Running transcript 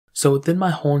So within my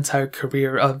whole entire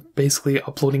career of basically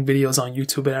uploading videos on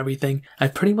YouTube and everything, I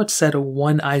pretty much said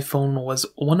one iPhone was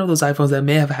one of those iPhones that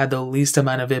may have had the least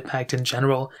amount of impact in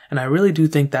general, and I really do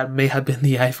think that may have been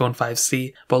the iPhone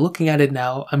 5C. But looking at it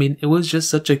now, I mean, it was just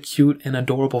such a cute and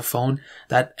adorable phone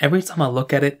that every time I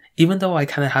look at it, even though I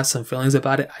kind of have some feelings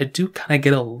about it, I do kind of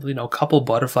get a couple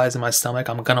butterflies in my stomach.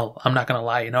 I'm not gonna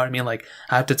lie, you know what I mean? Like,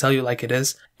 I have to tell you like it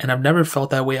is. And I've never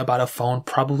felt that way about a phone,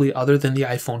 probably other than the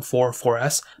iPhone 4 or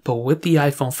 4S. But with the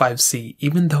iPhone 5C,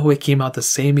 even though it came out the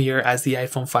same year as the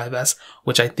iPhone 5S,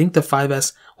 which I think the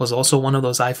 5S was also one of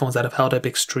those iPhones that have held up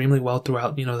extremely well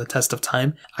throughout, the test of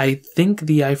time, I think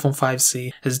the iPhone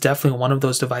 5C is definitely one of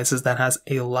those devices that has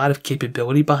a lot of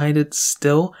capability behind it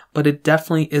still, but it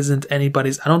definitely isn't I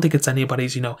don't think it's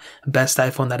anybody's, best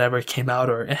iPhone that ever came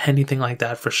out or anything like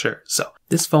that for sure. So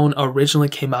this phone originally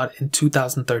came out in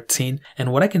 2013,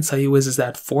 and what I can tell you is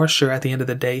that for sure at the end of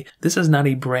the day, this is not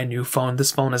a brand new phone.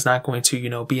 This phone is not going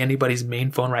to, be anybody's main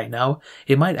phone right now.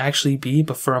 It might actually be,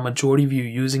 but for a majority of you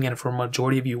using it and for a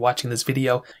majority of you watching this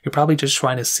video, you're probably just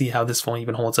trying to see how this phone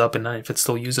even holds up and if it's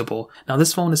still usable. Now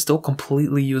this phone is still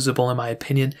completely usable in my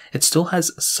opinion. It still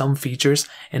has some features,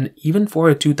 and even for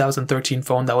a 2013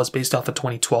 phone that was based off a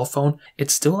 2012 phone,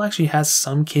 it still actually has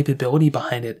some capability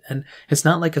behind it, and it's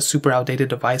not like a super outdated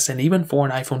device. And even for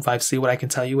an iPhone 5C, what I can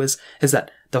tell you is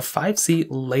that the 5C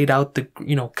laid out the,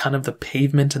 kind of the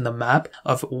pavement and the map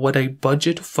of what a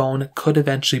budget phone could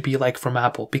eventually be like from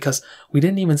Apple, because we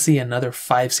didn't even see another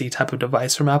 5C type of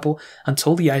device from Apple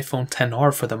until the iPhone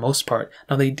XR for the most part.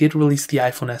 Now they did release the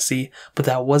iPhone SE, but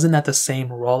that wasn't at the same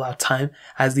rollout time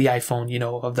as the iPhone,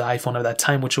 of the iPhone of that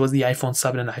time, which was the iPhone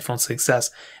 7 and iPhone 6S.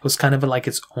 It was kind of like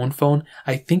its own phone.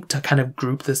 I think to kind of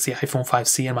group this, the iPhone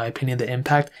 5C, in my opinion, the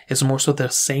impact is more so the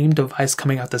same device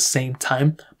coming out the same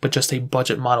time, but just a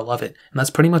budget model of it. And that's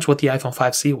pretty much what the iPhone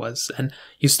 5C was. And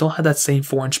you still had that same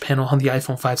 4-inch panel on the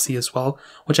iPhone 5C as well,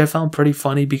 which I found pretty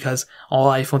funny because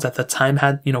all iPhones at the time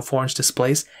had, 4-inch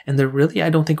displays. And there really, I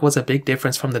don't think was a big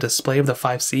difference from the display of the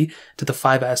 5C to the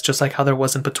 5S, just like how there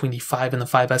wasn't between the 5 and the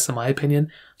 5S in my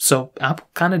opinion. So Apple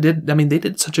kind of did, they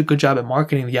did such a good job at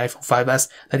marketing the iPhone 5S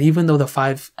that even though the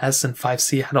 5S and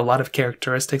 5C had a lot of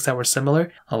characteristics that were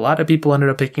similar, a lot of people ended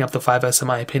up picking up the 5S in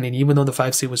my opinion, even though the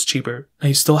 5C was cheaper. Now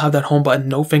you still have that home button,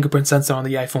 no fingerprint sensor on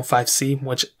the iPhone 5C,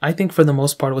 which I think for the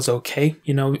most part was okay.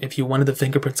 If you wanted the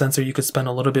fingerprint sensor, you could spend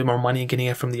a little bit more money getting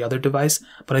it from the other device,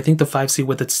 but I think the 5C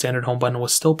with its standard home button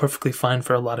was still perfectly fine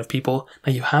for a lot of people.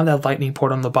 Now you have that lightning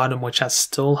port on the bottom, which has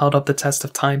still held up the test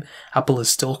of time. Apple is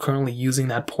still currently using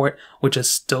that port, which is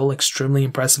still extremely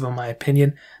impressive in my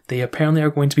opinion. They apparently are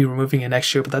going to be removing it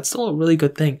next year, but that's still a really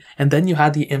good thing. And then you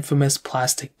had the infamous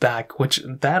plastic back, which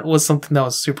that was something that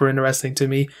was super interesting to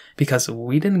me because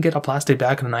we didn't get a plastic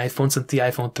back on an iPhone since the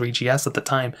iPhone 3GS at the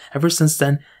time. Ever since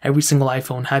then, every single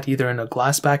iPhone had either a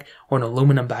glass back or an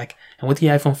aluminum back. And with the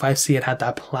iPhone 5C, it had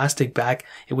that plastic back.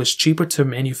 It was cheaper to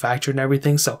manufacture and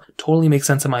everything, so totally makes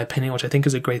sense in my opinion, which I think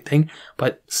is a great thing.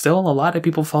 But still, a lot of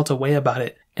people felt a way about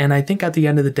it. And I think at the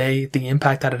end of the day, the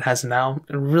impact that it has now,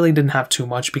 it really didn't have too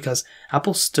much because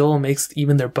Apple still makes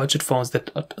even their budget phones, the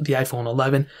iPhone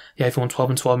 11, the iPhone 12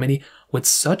 and 12 mini, with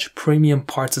such premium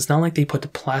parts. It's not like they put the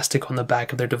plastic on the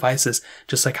back of their devices,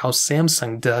 just like how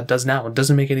Samsung does now. It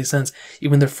doesn't make any sense.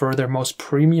 Even for their most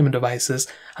premium devices,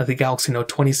 the Galaxy Note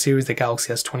 20 series, the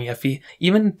Galaxy S20 FE,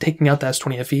 even taking out the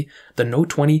S20 FE, the Note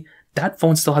 20, that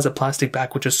phone still has a plastic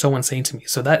back, which is so insane to me.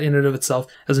 So that in and of itself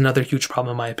is another huge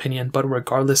problem in my opinion. But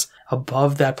regardless,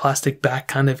 above that plastic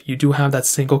back, you do have that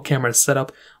single camera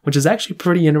setup, which is actually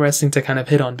pretty interesting to kind of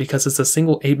hit on because it's a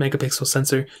single 8 megapixel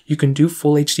sensor. You can do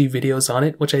full HD videos on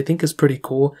it, which I think is pretty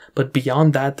cool. But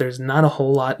beyond that, there's not a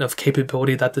whole lot of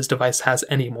capability that this device has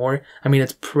anymore.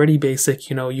 It's pretty basic.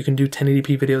 You can do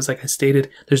 1080p videos like I stated.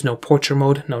 There's no portrait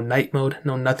mode, no night mode,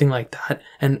 no nothing like that.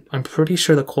 And I'm pretty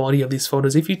sure the quality of these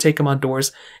photos, if you take them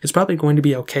outdoors, it's probably going to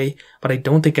be okay. But I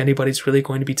don't think anybody's really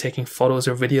going to be taking photos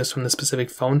or videos from the specific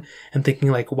phone and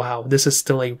thinking like, wow, this is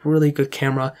still a really good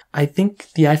camera. I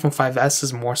think the iPhone 5S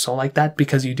is more so like that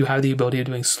because you do have the ability of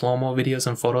doing slow-mo videos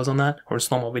and photos on that, or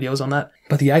slow-mo videos on that.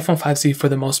 But the iPhone 5C for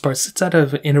the most part sits at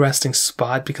an interesting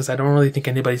spot because I don't really think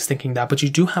anybody's thinking that, but you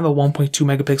do have a 1.2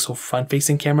 megapixel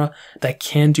front-facing camera that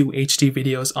can do HD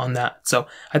videos on that. So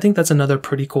I think that's another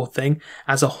pretty cool thing.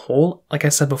 As a whole, like I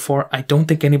said before, I don't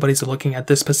think anybody's looking at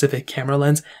this specific camera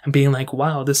lens and being like,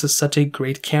 wow, this is such a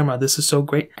great camera. This is so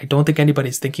great. I don't think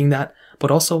anybody's thinking that.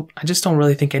 but also I just don't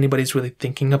really think anybody's really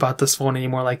thinking about this phone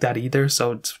anymore like that either,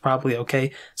 so it's probably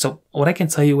okay. So what I can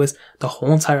tell you is the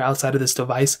whole entire outside of this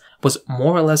device was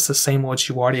more or less the same what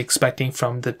you were already expecting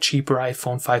from the cheaper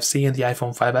iPhone 5C and the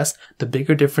iPhone 5S. The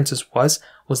bigger differences was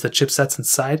the chipsets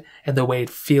inside and the way it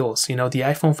feels. You know, the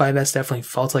iPhone 5S definitely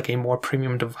felt like a more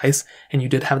premium device, and you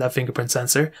did have that fingerprint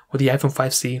sensor, where the iPhone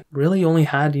 5C really only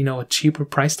had, you know, a cheaper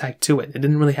price tag to it. It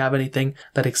didn't really have anything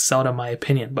that excelled in my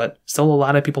opinion, but still a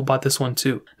lot of people bought this one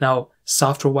too. Now,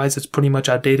 software-wise, it's pretty much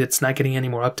outdated. It's not getting any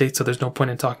more updates, so there's no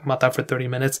point in talking about that for 30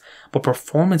 minutes. But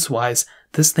performance-wise,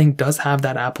 this thing does have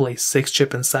that Apple A6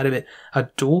 chip inside of it, a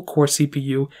dual-core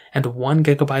CPU, and 1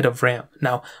 GB of RAM.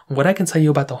 Now, what I can tell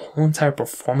you about the whole entire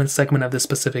performance segment of this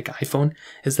specific iPhone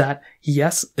is that,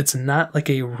 yes, it's not like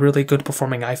a really good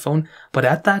performing iPhone, but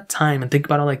at that time, and think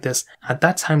about it like this, at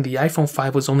that time, the iPhone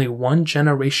 5 was only 1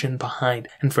 generation behind.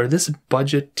 And for this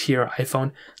budget tier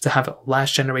iPhone to have a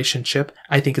last generation chip,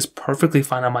 I think is perfectly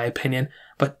fine in my opinion.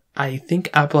 But I think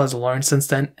Apple has learned since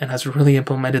then and has really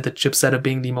implemented the chipset of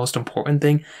being the most important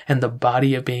thing and the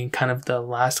body of being kind of the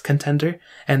last contender.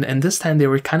 And this time they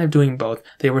were kind of doing both.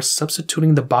 They were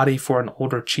substituting the body for an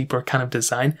older, cheaper kind of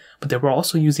design, but they were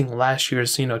also using last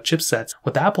year's, you know, chipsets.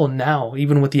 With Apple now,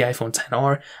 even with the iPhone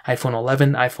XR, iPhone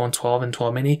 11, iPhone 12, and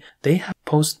 12 mini, they have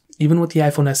even with the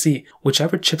iPhone SE,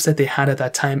 whichever chipset they had at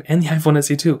that time, and the iPhone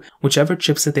SE 2, whichever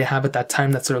chipset they have at that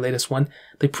time, that's their latest one,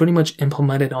 they pretty much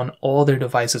implemented on all their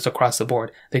devices across the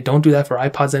board. They don't do that for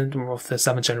iPods anymore with the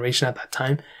 7th generation at that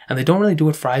time, and they don't really do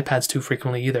it for iPads too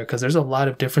frequently either, because there's a lot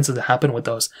of differences that happen with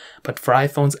those. But for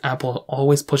iPhones, Apple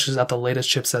always pushes out the latest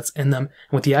chipsets in them.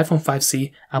 And with the iPhone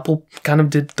 5C, Apple kind of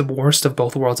did the worst of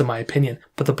both worlds in my opinion.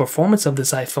 But the performance of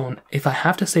this iPhone, if I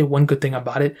have to say one good thing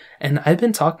about it, and I've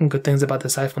been talking good things about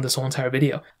this iPhone this whole entire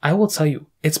video, I will tell you,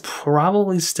 it's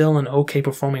probably still an okay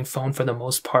performing phone for the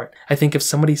most part. I think if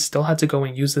somebody still had to go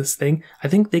and use this thing, I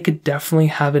think they could definitely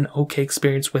have an okay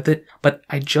experience with it, but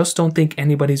I just don't think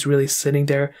anybody's really sitting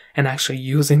there and actually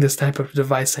using this type of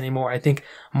device anymore. I think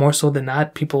more so than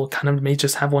not, people kind of may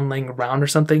just have one laying around or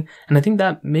something, and I think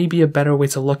that may be a better way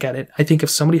to look at it. I think if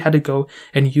somebody had to go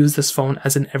and use this phone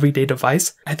as an everyday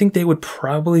device, I think they would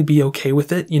probably be okay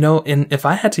with it, you know, and if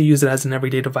I had to use it as an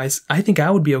everyday device, I think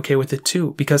I would be okay with it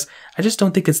too, because I just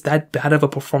don't think it's that bad of a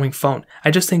performing phone.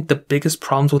 I just think the biggest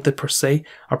problems with it per se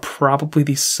are probably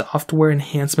the software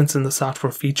enhancements and the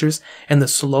software features and the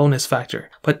slowness factor.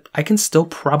 But I can still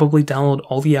probably download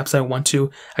all the apps I want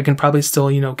to. I can probably still,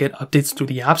 you know, get updates through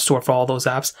the App Store for all those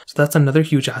apps. So that's another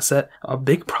huge asset. A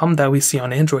big problem that we see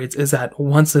on Androids is that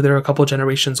once they're a couple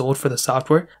generations old for the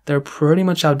software, they're pretty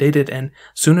much outdated, and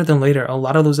sooner than later, a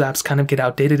lot of those apps kind of get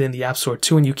outdated in the App Store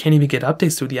too, and you can't even get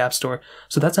updates through the App Store.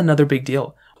 So that's another big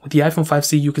deal. With the iPhone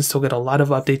 5C, you can still get a lot of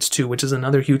updates too, which is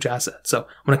another huge asset. So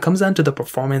when it comes down to the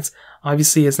performance,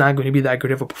 obviously it's not going to be that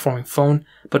great of a performing phone,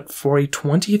 but for a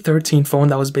 2013 phone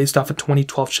that was based off a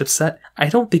 2012 chipset, I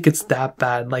don't think it's that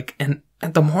bad. And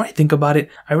the more I think about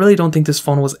it, I really don't think this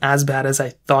phone was as bad as I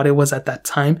thought it was at that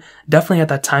time. Definitely at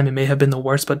that time, it may have been the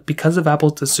worst, but because of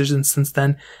Apple's decisions since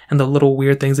then and the little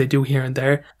weird things they do here and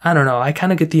there, I don't know. I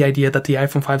kind of get the idea that the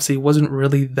iPhone 5C wasn't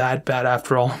really that bad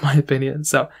after all, in my opinion.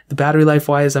 So the battery life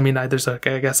wise, I mean, I guess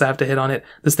I have to hit on it.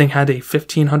 This thing had a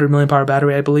 1500 mAh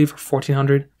battery, I believe, or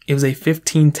 1400. It was a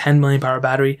 1510 mAh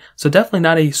battery, so definitely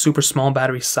not a super small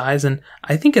battery size, and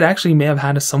I think it actually may have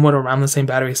had a somewhat around the same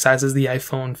battery size as the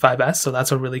iPhone 5S, so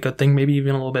that's a really good thing, maybe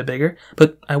even a little bit bigger.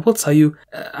 But I will tell you,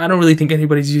 I don't really think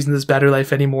anybody's using this battery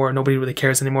life anymore. Nobody really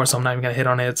cares anymore, so I'm not even going to hit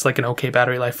on it. It's like an okay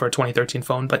battery life for a 2013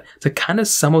 phone. But to kind of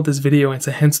sum up this video and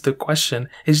to hint the question,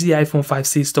 is the iPhone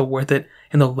 5C still worth it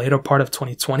in the later part of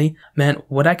 2020? Man,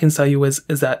 what I can tell you is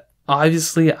that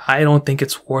obviously, I don't think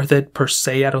it's worth it per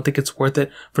se. I don't think it's worth it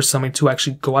for somebody to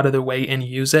actually go out of their way and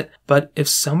use it. But if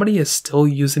somebody is still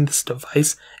using this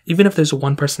device, even if there's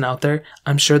one person out there,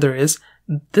 I'm sure there is,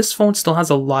 this phone still has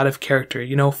a lot of character.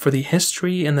 You know, for the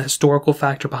history and the historical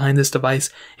factor behind this device,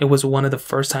 it was one of the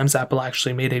first times Apple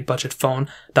actually made a budget phone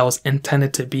that was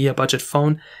intended to be a budget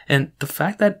phone. And the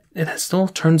fact that it still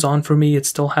turns on for me, it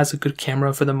still has a good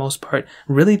camera for the most part.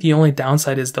 Really, the only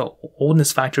downside is the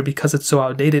oldness factor. Because it's so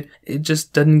outdated, it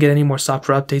just doesn't get any more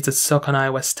software updates. It's stuck on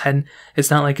iOS 10. It's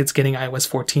not like it's getting iOS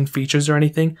 14 features or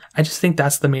anything. I just think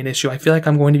that's the main issue. I feel like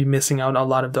I'm going to be missing out on a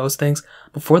lot of those things.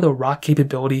 But for the ROC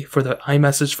capability, for the iMessage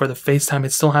iMessage, for the FaceTime,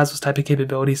 it still has those type of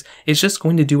capabilities. It's just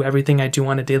going to do everything I do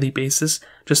on a daily basis,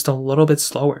 just a little bit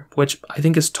slower, which I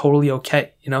think is totally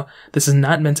okay. You know, this is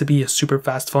not meant to be a super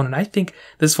fast phone, and I think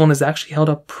this phone has actually held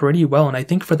up pretty well, and I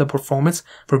think for the performance,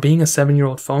 for being a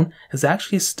 7-year-old phone, is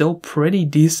actually still pretty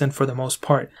decent for the most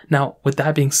part. Now, with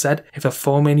that being said, if a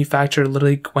phone manufacturer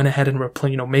literally went ahead and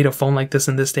made a phone like this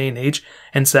in this day and age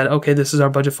and said, okay, this is our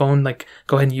budget phone, like,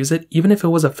 go ahead and use it, even if it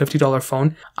was a $50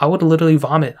 phone, I would literally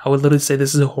vomit. I would literally say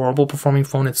this is a horrible performing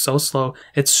phone. It's so slow,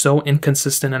 it's so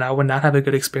inconsistent, and I would not have a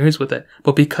good experience with it.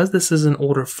 But because this is an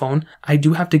older phone, I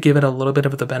do have to give it a little bit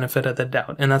of the benefit of the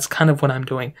doubt, and that's kind of what I'm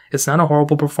doing. It's not a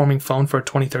horrible performing phone for a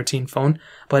 2013 phone,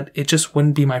 but it just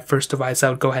wouldn't be my first device I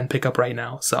would go ahead and pick up right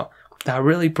now. So that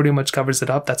really pretty much covers it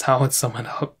up. That's how I would sum it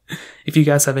up. If you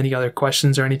guys have any other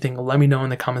questions or anything, let me know in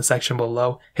the comment section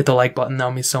below. Hit the like button, that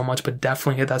would mean so much, but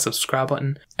definitely hit that subscribe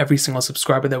button. Every single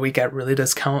subscriber that we get really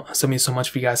does count, so it means so much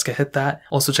if you guys could hit that.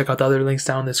 Also check out the other links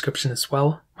down in the description as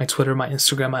well. My Twitter, my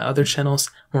Instagram, my other channels.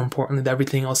 More importantly than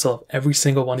everything else, I love every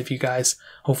single one of you guys.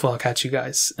 Hopefully I'll catch you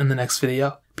guys in the next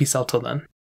video. Peace out till then.